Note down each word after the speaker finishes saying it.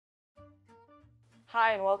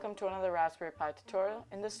Hi and welcome to another Raspberry Pi tutorial.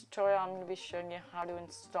 In this tutorial I'm going to be showing you how to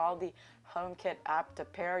install the HomeKit app to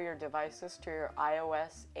pair your devices to your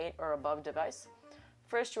iOS 8 or above device.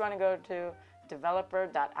 First you want to go to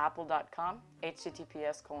developer.apple.com,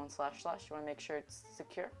 https:// you want to make sure it's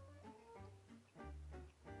secure.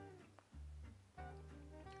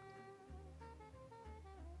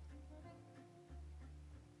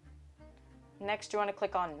 Next you want to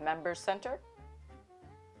click on Member Center.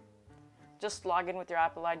 Just log in with your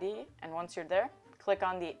Apple ID, and once you're there, click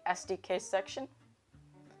on the SDK section.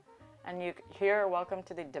 And here, welcome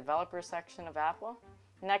to the developer section of Apple.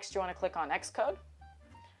 Next, you want to click on Xcode.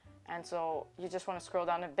 And so you just want to scroll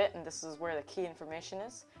down a bit, and this is where the key information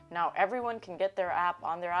is. Now, everyone can get their app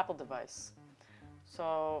on their Apple device.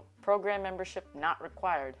 So, program membership not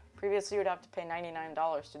required. Previously, you'd have to pay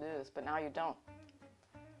 $99 to do this, but now you don't.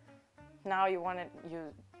 Now you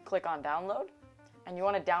click on download. And you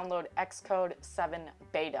want to download Xcode 7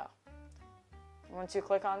 Beta. Once you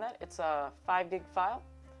click on that, it's a 5 gig file.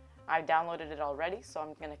 I downloaded it already, so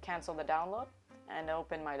I'm going to cancel the download and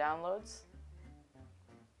open my downloads.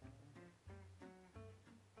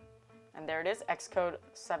 And there it is, Xcode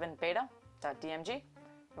 7 Beta.dmg. You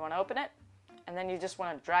want to open it, and then you just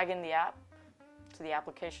want to drag in the app to the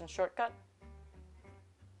application shortcut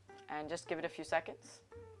and just give it a few seconds.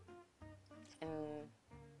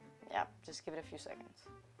 Yeah, just give it a few seconds.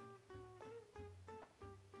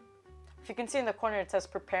 If you can see in the corner, it says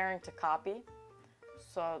preparing to copy.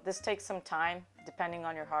 So this takes some time depending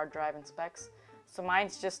on your hard drive and specs. So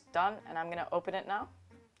mine's just done, and I'm going to open it now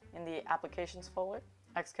in the applications folder,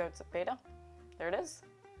 Xcode Beta. There it is.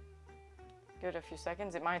 Give it a few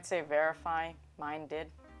seconds. It might say verify. Mine did.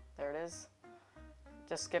 There it is.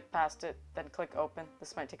 Just skip past it, then click open.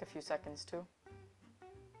 This might take a few seconds too.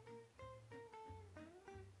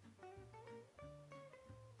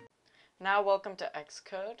 Now welcome to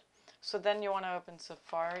Xcode. So then you want to open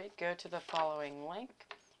Safari, go to the following link,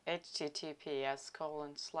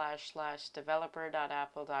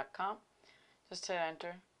 https://developer.apple.com. Just hit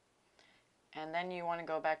enter. And then you want to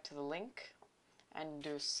go back to the link and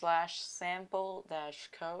do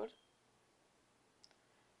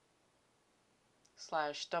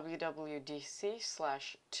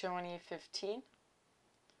 /sample-code/wwdc/2015.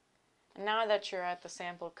 And now that you're at the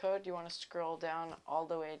sample code, you want to scroll down all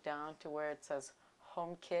the way down to where it says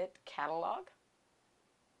HomeKit Catalog.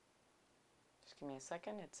 Just give me a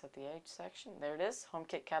second, it's at the H section. There it is,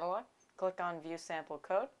 HomeKit Catalog. Click on View Sample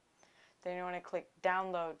Code. Then you want to click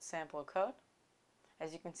Download Sample Code.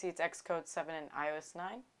 As you can see, it's Xcode 7 and iOS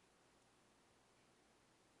 9.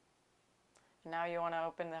 And now you want to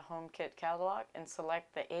open the HomeKit Catalog and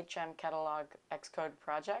select the HM Catalog Xcode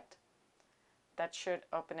project. That should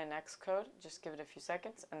open in Xcode. Just give it a few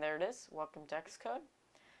seconds, and there it is. Welcome to Xcode.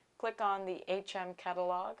 Click on the HM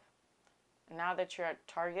catalog. Now that you're at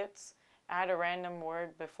targets, add a random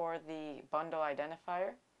word before the bundle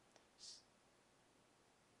identifier.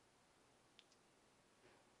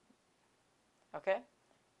 Okay,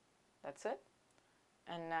 that's it.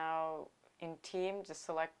 And now in team, just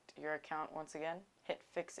select your account once again. Hit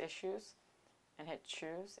Fix Issues and hit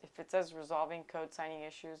Choose. If it says Resolving Code Signing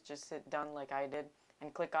Issues, just hit Done like I did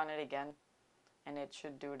and click on it again, and it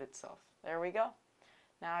should do it itself. There we go.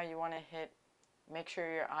 Now you want to make sure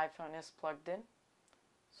your iPhone is plugged in.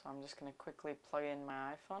 So I'm just going to quickly plug in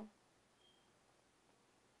my iPhone.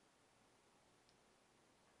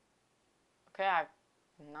 Okay, I'm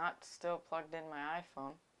not still plugged in my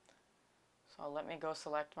iPhone. So let me go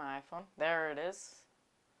select my iPhone. There it is.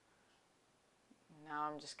 Now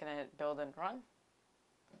I'm just going to hit Build and Run.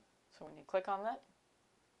 So when you click on that,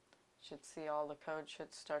 you should see all the code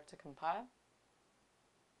should start to compile.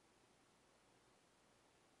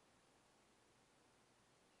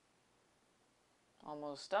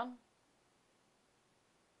 Almost done.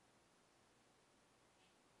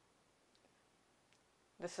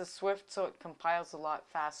 This is Swift, so it compiles a lot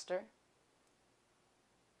faster.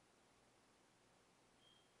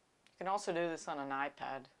 You can also do this on an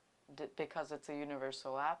iPad because it's a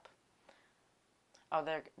universal app. Oh,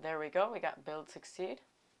 there we go. We got Build Succeed.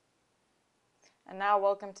 And now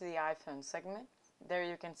welcome to the iPhone segment. There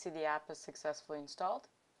you can see the app is successfully installed.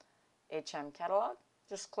 HM Catalog.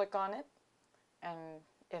 Just click on it, and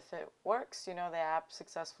if it works, you know the app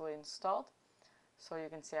successfully installed. So you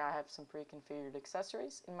can see I have some pre-configured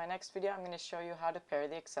accessories. In my next video, I'm going to show you how to pair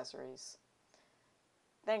the accessories.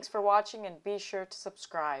 Thanks for watching, and be sure to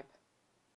subscribe.